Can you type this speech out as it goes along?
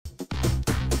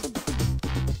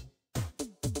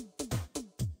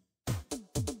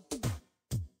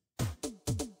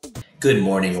Good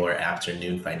morning or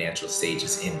afternoon, financial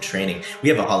stages in training. We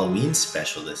have a Halloween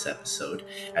special this episode.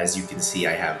 As you can see,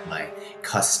 I have my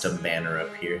custom banner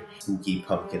up here. Spooky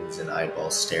pumpkins and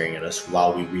eyeballs staring at us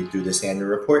while we read through this annual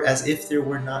report as if there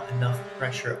were not enough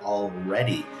pressure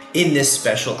already. In this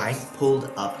special, I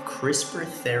pulled up CRISPR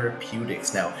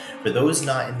Therapeutics. Now, for those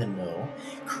not in the know,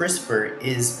 CRISPR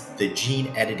is the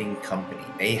gene editing company.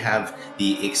 They have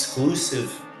the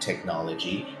exclusive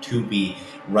technology to be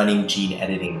running gene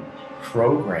editing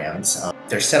programs.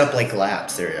 They're set up like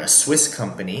labs. They're a Swiss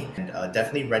company and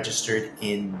definitely registered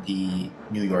in the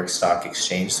New York Stock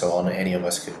Exchange, so any of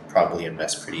us could probably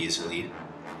invest pretty easily.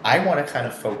 I want to kind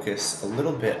of focus a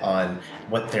little bit on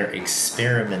what their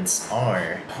experiments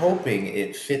are, hoping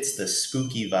it fits the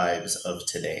spooky vibes of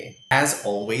today. As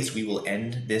always, we will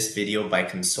end this video by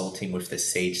consulting with the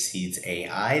Sage Seeds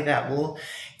AI that will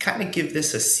kind of give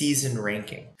this a season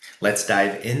ranking. Let's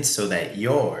dive in so that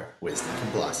your wisdom can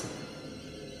blossom.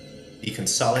 The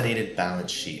consolidated balance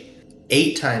sheet.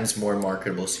 8 times more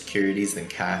marketable securities than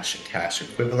cash and cash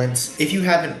equivalents. If you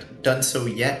haven't done so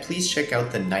yet, please check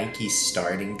out the Nike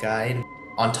starting guide.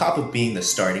 On top of being the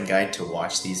starting guide to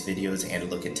watch these videos and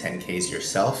look at 10Ks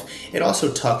yourself, it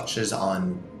also touches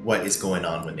on what is going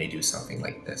on when they do something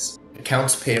like this.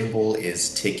 Accounts payable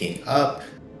is ticking up.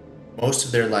 Most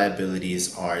of their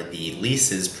liabilities are the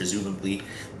leases, presumably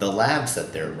the labs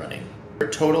that they're running. Their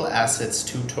total assets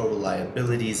to total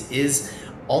liabilities is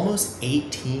almost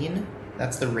 18.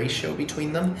 That's the ratio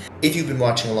between them. If you've been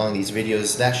watching along these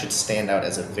videos, that should stand out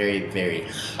as a very, very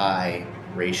high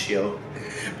ratio.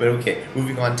 But okay,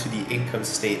 moving on to the income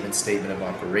statement of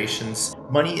operations.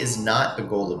 Money is not the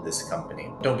goal of this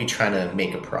company. Don't be trying to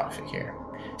make a profit here.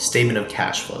 Statement of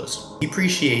cash flows.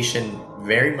 Depreciation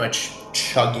very much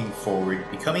chugging forward,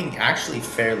 becoming actually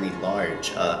fairly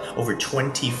large, over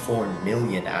 24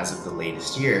 million as of the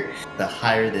latest year. The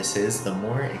higher this is, the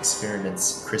more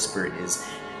experiments CRISPR is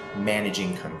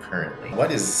managing concurrently.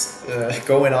 What is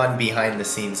going on behind the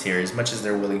scenes here, as much as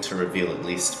they're willing to reveal at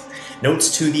least.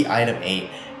 Notes to the item 8.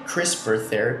 CRISPR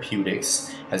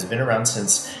Therapeutics has been around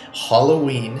since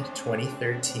Halloween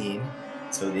 2013.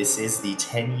 So this is the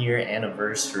 10-year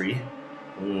anniversary.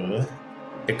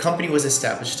 The company was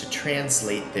established to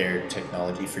translate their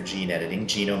technology for gene editing,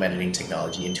 genome editing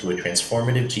technology, into a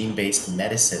transformative gene-based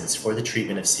medicines for the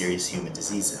treatment of serious human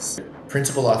diseases.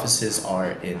 Principal offices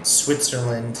are in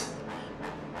Switzerland,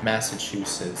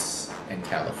 Massachusetts, and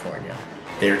California.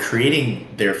 They're creating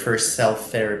their first cell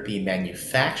therapy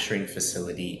manufacturing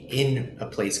facility in a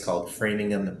place called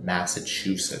Framingham,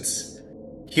 Massachusetts.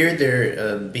 Here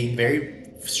they're being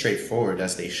very straightforward,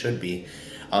 as they should be.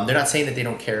 They're not saying that they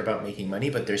don't care about making money,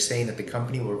 but they're saying that the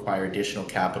company will require additional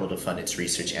capital to fund its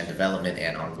research and development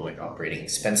and ongoing operating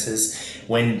expenses.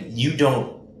 When you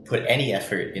don't put any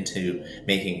effort into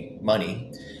making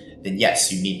money, then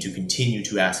yes, you need to continue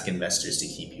to ask investors to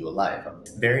keep you alive.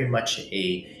 Very much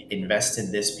a invest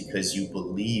in this because you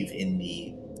believe in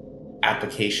the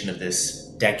application of this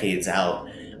decades out.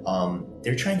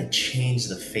 They're trying to change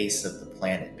the face of the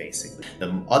planet, basically.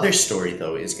 The other story,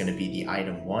 though, is going to be the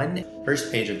item 1.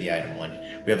 First page of the item 1.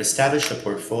 We have established a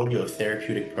portfolio of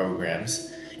therapeutic programs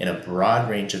in a broad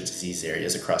range of disease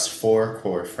areas across 4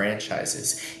 core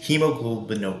franchises: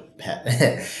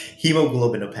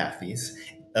 hemoglobinopathies,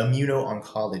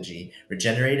 immuno-oncology,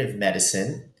 regenerative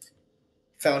medicine,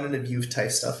 fountain-of-youth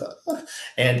type stuff,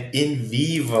 and in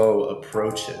vivo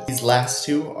approaches. These last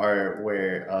 2 are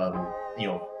where,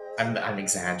 I'm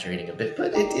exaggerating a bit,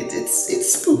 but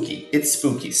it's spooky. It's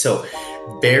spooky. So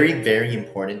very, very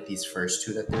important, these first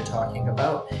 2 that they're talking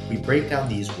about. We break down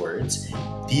these words.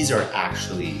 These are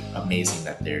actually amazing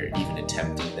that they're even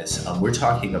attempting this. We're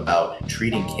talking about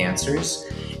treating cancers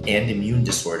and immune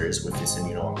disorders with this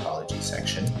immuno-oncology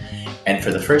section. And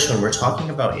for the first one, we're talking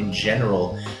about, in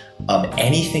general,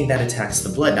 anything that attacks the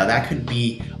blood. Now, that could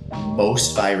be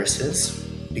most viruses,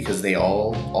 because they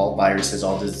all viruses,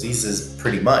 all diseases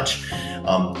pretty much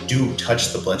do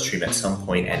touch the bloodstream at some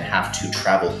point and have to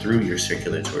travel through your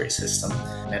circulatory system.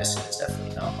 Medicine is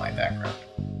definitely not my background.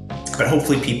 But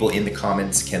hopefully people in the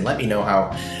comments can let me know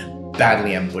how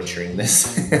badly I'm butchering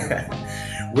this.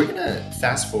 We're gonna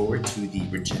fast forward to the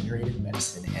regenerative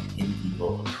medicine and in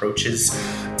vivo approaches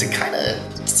to kind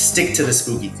of stick to the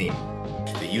spooky theme.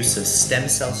 The use of stem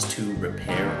cells to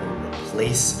repair or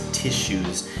replace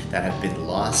tissues that have been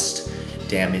lost,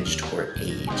 damaged, or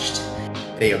aged.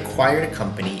 They acquired a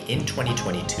company in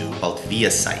 2022 called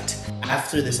ViaCyte.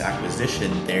 After this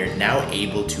acquisition, they're now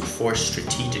able to force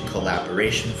strategic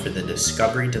collaboration for the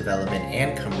discovery, development,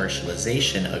 and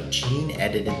commercialization of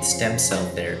gene-edited stem cell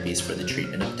therapies for the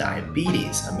treatment of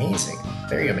diabetes. Amazing,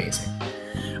 very amazing.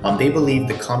 They believe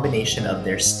the combination of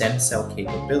their stem cell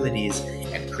capabilities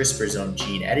and CRISPR's own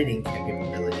gene editing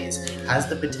capabilities has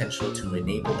the potential to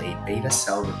enable a beta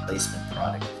cell replacement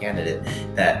product candidate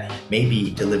that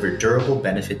may deliver durable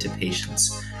benefit to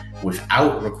patients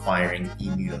without requiring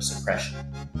immunosuppression.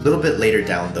 A little bit later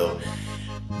down though,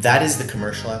 that is the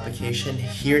commercial application.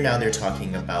 Here now they're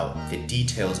talking about the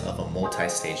details of a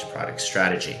multi-stage product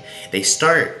strategy. They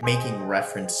start making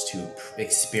reference to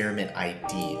experiment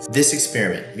IDs. This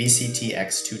experiment,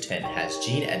 VCTX210, has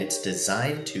gene edits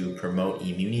designed to promote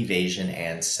immune evasion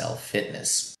and cell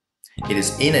fitness. It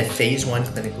is in a phase 1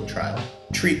 clinical trial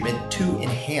treatment to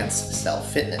enhance cell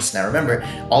fitness. Now remember,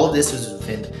 all of this is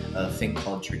within a thing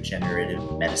called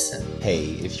regenerative medicine.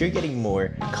 Hey, if you're getting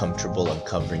more comfortable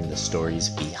uncovering the stories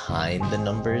behind the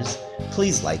numbers,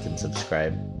 please like and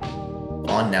subscribe.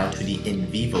 On now to the in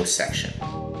vivo section.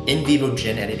 In vivo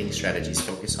gene editing strategies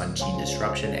focus on gene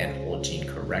disruption and whole gene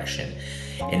correction.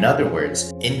 In other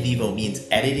words, in vivo means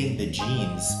editing the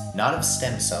genes, not of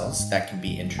stem cells that can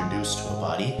be introduced to a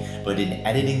body, but in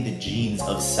editing the genes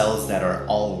of cells that are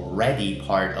already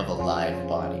part of a live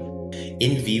body.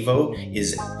 In vivo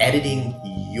is editing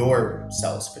your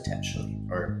cells potentially,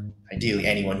 or ideally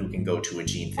anyone who can go to a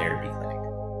gene therapy clinic.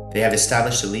 They have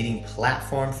established a leading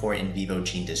platform for in vivo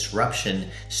gene disruption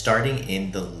starting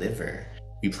in the liver.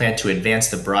 We plan to advance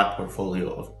the broad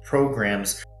portfolio of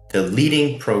programs. The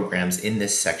leading programs in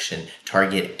this section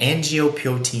target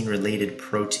angiopoietin-related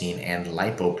protein and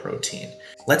lipoprotein.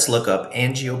 Let's look up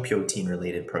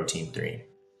angiopoietin-related protein 3.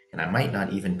 And I might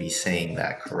not even be saying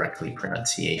that correctly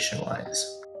pronunciation-wise.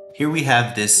 Here we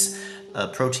have this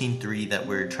protein 3 that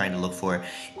we're trying to look for.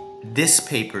 This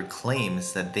paper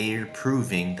claims that they are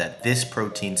proving that this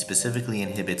protein specifically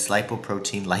inhibits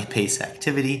lipoprotein lipase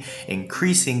activity,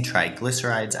 increasing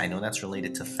triglycerides, I know that's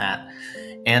related to fat,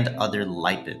 and other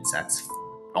lipids, that's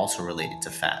also related to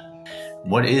fat.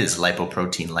 What is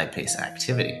lipoprotein lipase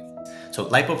activity? So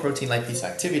lipoprotein lipase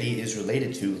activity is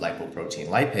related to lipoprotein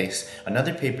lipase.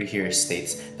 Another paper here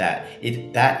states that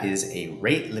that is a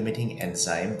rate-limiting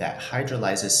enzyme that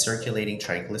hydrolyzes circulating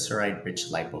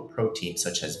triglyceride-rich lipoproteins,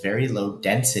 such as very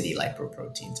low-density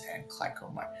lipoproteins and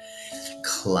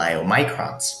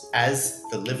chylomicrons. As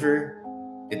the liver,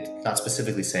 it's not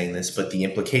specifically saying this, but the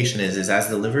implication is as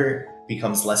the liver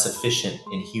becomes less efficient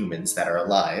in humans that are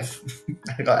alive,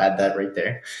 I'll add that right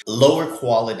there, lower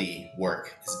quality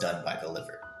work is done by the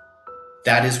liver.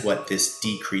 That is what this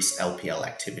decreased LPL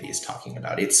activity is talking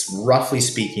about. It's roughly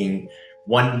speaking,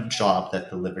 one job that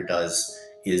the liver does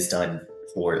is done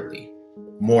poorly.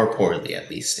 More poorly, at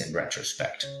least in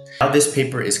retrospect. Now this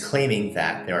paper is claiming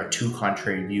that there are two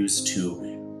contrary views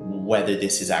to whether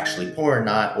this is actually poor or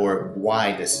not, or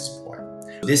why this is poor.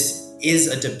 This is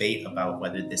a debate about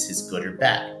whether this is good or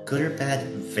bad. Good or bad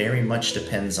very much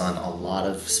depends on a lot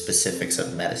of specifics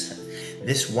of medicine.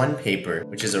 This one paper,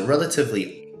 which is a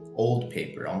relatively old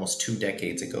paper, almost 2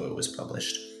 decades ago it was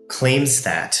published, claims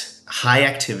that high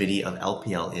activity of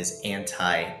LPL is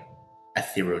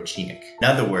anti-atherogenic. In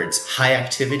other words, high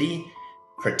activity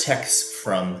protects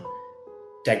from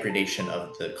degradation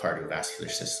of the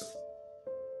cardiovascular system.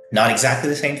 Not exactly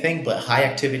the same thing, but high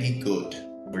activity, good.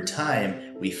 Over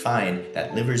time, we find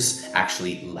that livers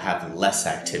actually have less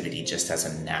activity just as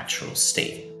a natural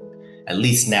state. At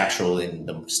least natural in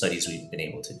the studies we've been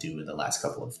able to do in the last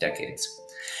couple of decades.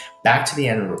 Back to the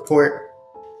end of the report.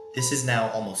 This is now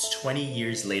almost 20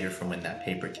 years later from when that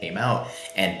paper came out,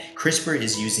 and CRISPR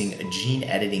is using a gene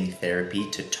editing therapy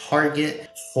to target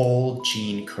whole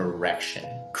gene correction.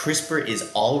 CRISPR is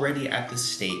already at the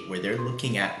state where they're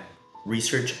looking at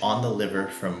research on the liver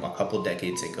from a couple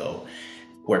decades ago,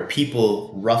 where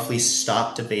people roughly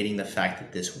stopped debating the fact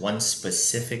that this one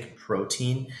specific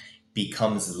protein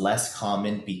becomes less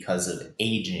common because of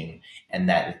aging, and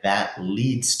that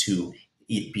leads to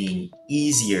it being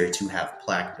easier to have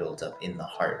plaque buildup in the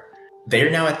heart.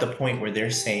 They're now at the point where they're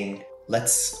saying,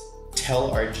 let's tell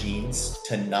our genes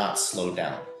to not slow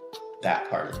down that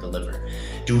part of the liver.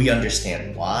 Do we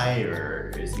understand why, or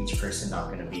is each person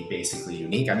not going to be basically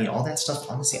unique? I mean, all that stuff,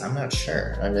 honestly, I'm not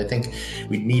sure. I think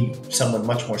we'd need someone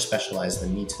much more specialized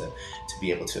than me to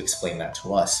be able to explain that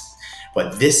to us.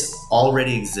 But this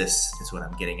already exists, is what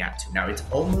I'm getting at to. Now, it's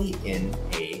only in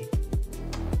a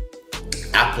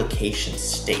application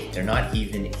state. They're not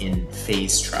even in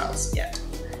phase trials yet.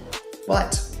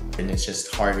 And it's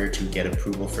just harder to get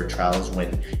approval for trials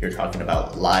when you're talking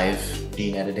about live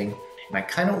gene editing. And I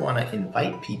kind of want to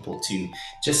invite people to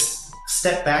just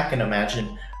step back and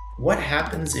imagine what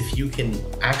happens if you can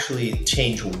actually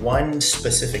change one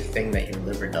specific thing that your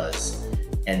liver does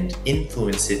and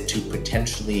influence it to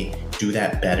potentially do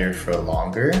that better for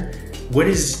longer. What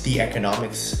is the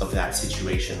economics of that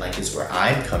situation like is where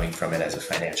I'm coming from it as a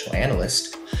financial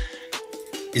analyst.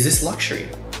 Is this luxury?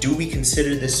 Do we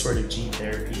consider this sort of gene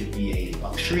therapy to be a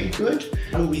luxury good?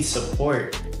 How do we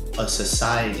support a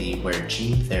society where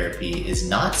gene therapy is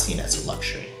not seen as a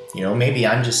luxury? You know, maybe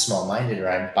I'm just small-minded or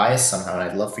I'm biased somehow, and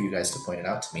I'd love for you guys to point it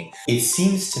out to me. It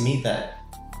seems to me that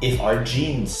if our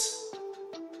genes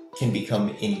can become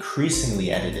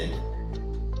increasingly edited,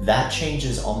 that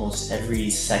changes almost every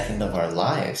second of our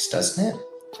lives, doesn't it?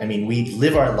 I mean, we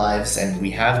live our lives, and we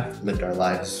have lived our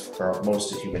lives for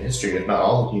most of human history, if not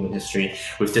all of human history,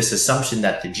 with this assumption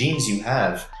that the genes you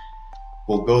have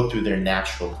will go through their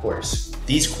natural course.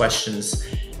 These questions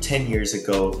 10 years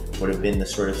ago would have been the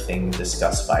sort of thing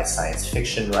discussed by science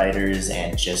fiction writers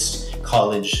and just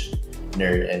college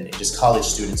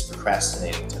students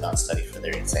procrastinating to not study for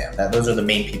their exam. Those are the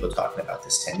main people talking about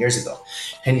this 10 years ago.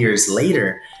 10 years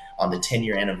later, on the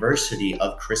 10-year anniversary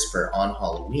of CRISPR on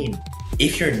Halloween,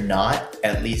 if you're not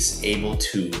at least able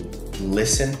to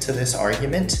listen to this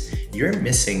argument, you're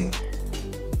missing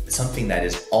something that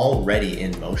is already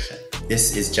in motion.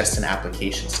 This is just an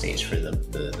application stage for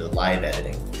the live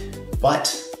editing.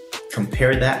 But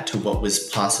compare that to what was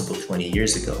possible 20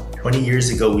 years ago. 20 years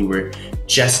ago, we were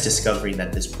just discovering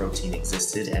that this protein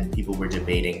existed and people were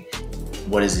debating,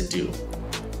 what does it do?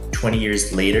 20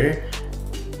 years later,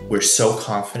 we're so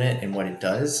confident in what it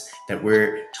does that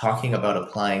we're talking about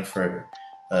applying for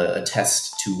a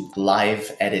test to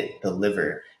live edit the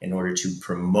liver in order to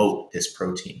promote this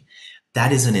protein.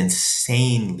 That is an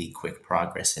insanely quick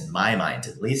progress in my mind,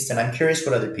 at least, and I'm curious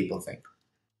what other people think.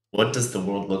 What does the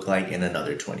world look like in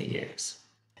another 20 years?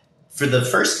 For the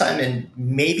first time, and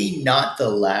maybe not the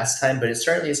last time, but it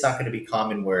certainly is not going to be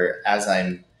common where as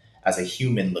a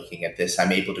human looking at this,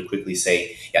 I'm able to quickly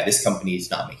say, yeah, this company is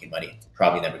not making money,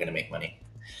 probably never going to make money.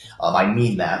 I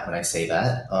mean that when I say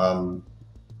that.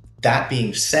 That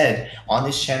being said, on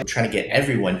this channel, I'm trying to get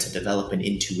everyone to develop an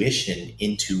intuition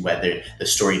into whether the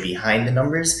story behind the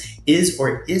numbers is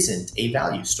or isn't a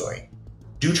value story.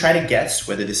 Do try to guess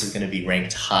whether this is going to be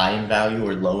ranked high in value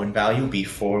or low in value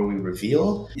before we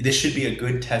reveal. This should be a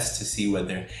good test to see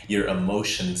whether your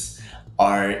emotions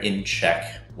are in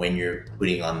check when you're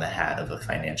putting on the hat of a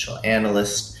financial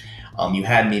analyst. You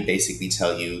had me basically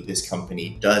tell you this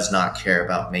company does not care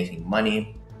about making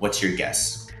money. What's your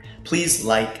guess? Please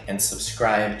like and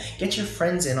subscribe. Get your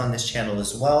friends in on this channel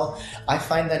as well. I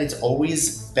find that it's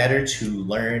always better to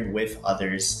learn with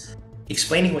others.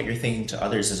 Explaining what you're thinking to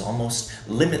others is almost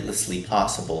limitlessly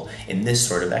possible in this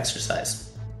sort of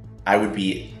exercise. I would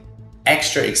be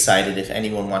extra excited if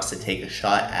anyone wants to take a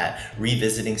shot at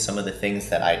revisiting some of the things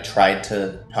that I tried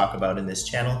to talk about in this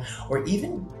channel, or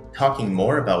even talking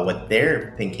more about what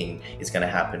they're thinking is going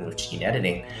to happen with gene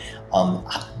editing.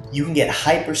 You can get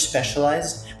hyper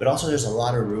specialized, but also there's a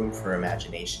lot of room for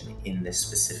imagination in this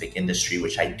specific industry,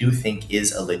 which I do think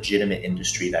is a legitimate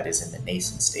industry that is in the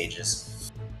nascent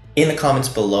stages. In the comments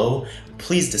below,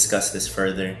 please discuss this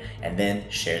further and then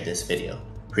share this video.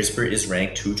 CRISPR is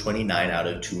ranked 229 out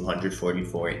of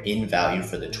 244 in value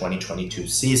for the 2022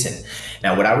 season.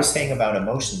 Now, what I was saying about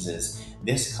emotions is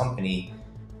this company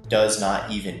does not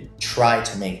even try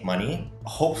to make money.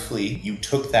 Hopefully you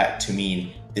took that to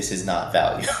mean this is not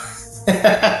value.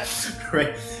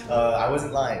 Right? I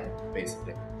wasn't lying,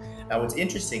 basically. Now, what's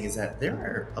interesting is that there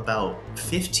are about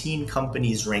 15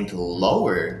 companies ranked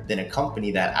lower than a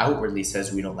company that outwardly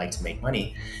says we don't like to make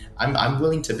money. I'm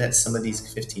willing to bet some of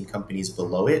these 15 companies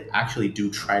below it actually do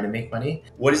try to make money.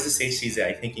 What is the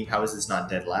HCZI thinking? How is this not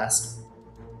dead last?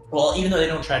 Well, even though they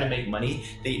don't try to make money,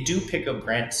 they do pick up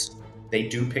grants. They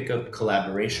do pick up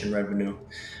collaboration revenue.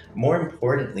 More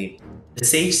importantly, the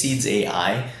Sage Seeds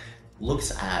AI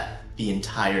looks at the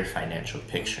entire financial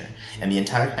picture. And the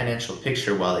entire financial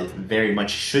picture, while it very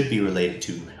much should be related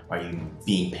to are you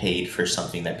being paid for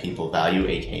something that people value,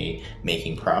 aka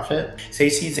making profit,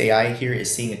 Sage Seeds AI here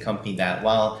is seeing a company that,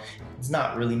 while it's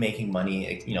not really making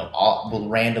money, will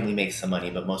randomly make some money,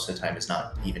 but most of the time it's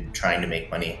not even trying to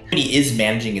make money. It is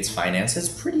managing its finances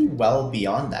pretty well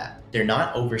beyond that. They're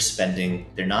not overspending.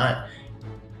 They're not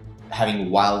having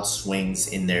wild swings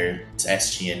in their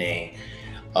SG&A.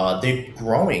 They're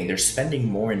growing. They're spending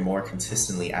more and more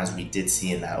consistently, as we did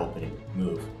see in that opening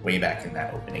move, way back in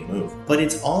that opening move. But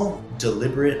it's all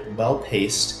deliberate,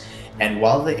 well-paced, and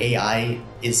while the AI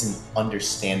isn't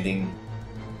understanding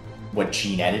what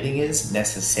gene editing is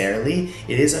necessarily,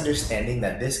 it is understanding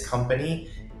that this company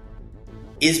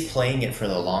is playing it for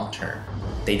the long term.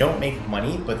 They don't make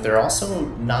money, but they're also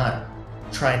not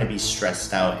trying to be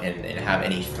stressed out and have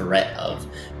any threat of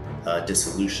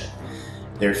dissolution.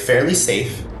 They're fairly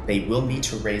safe. They will need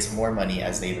to raise more money,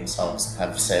 as they themselves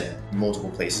have said multiple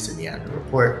places in the annual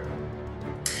report.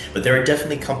 But there are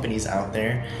definitely companies out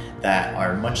there that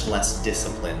are much less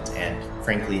disciplined and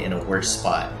frankly in a worse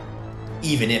spot,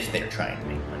 even if they're trying to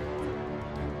make money.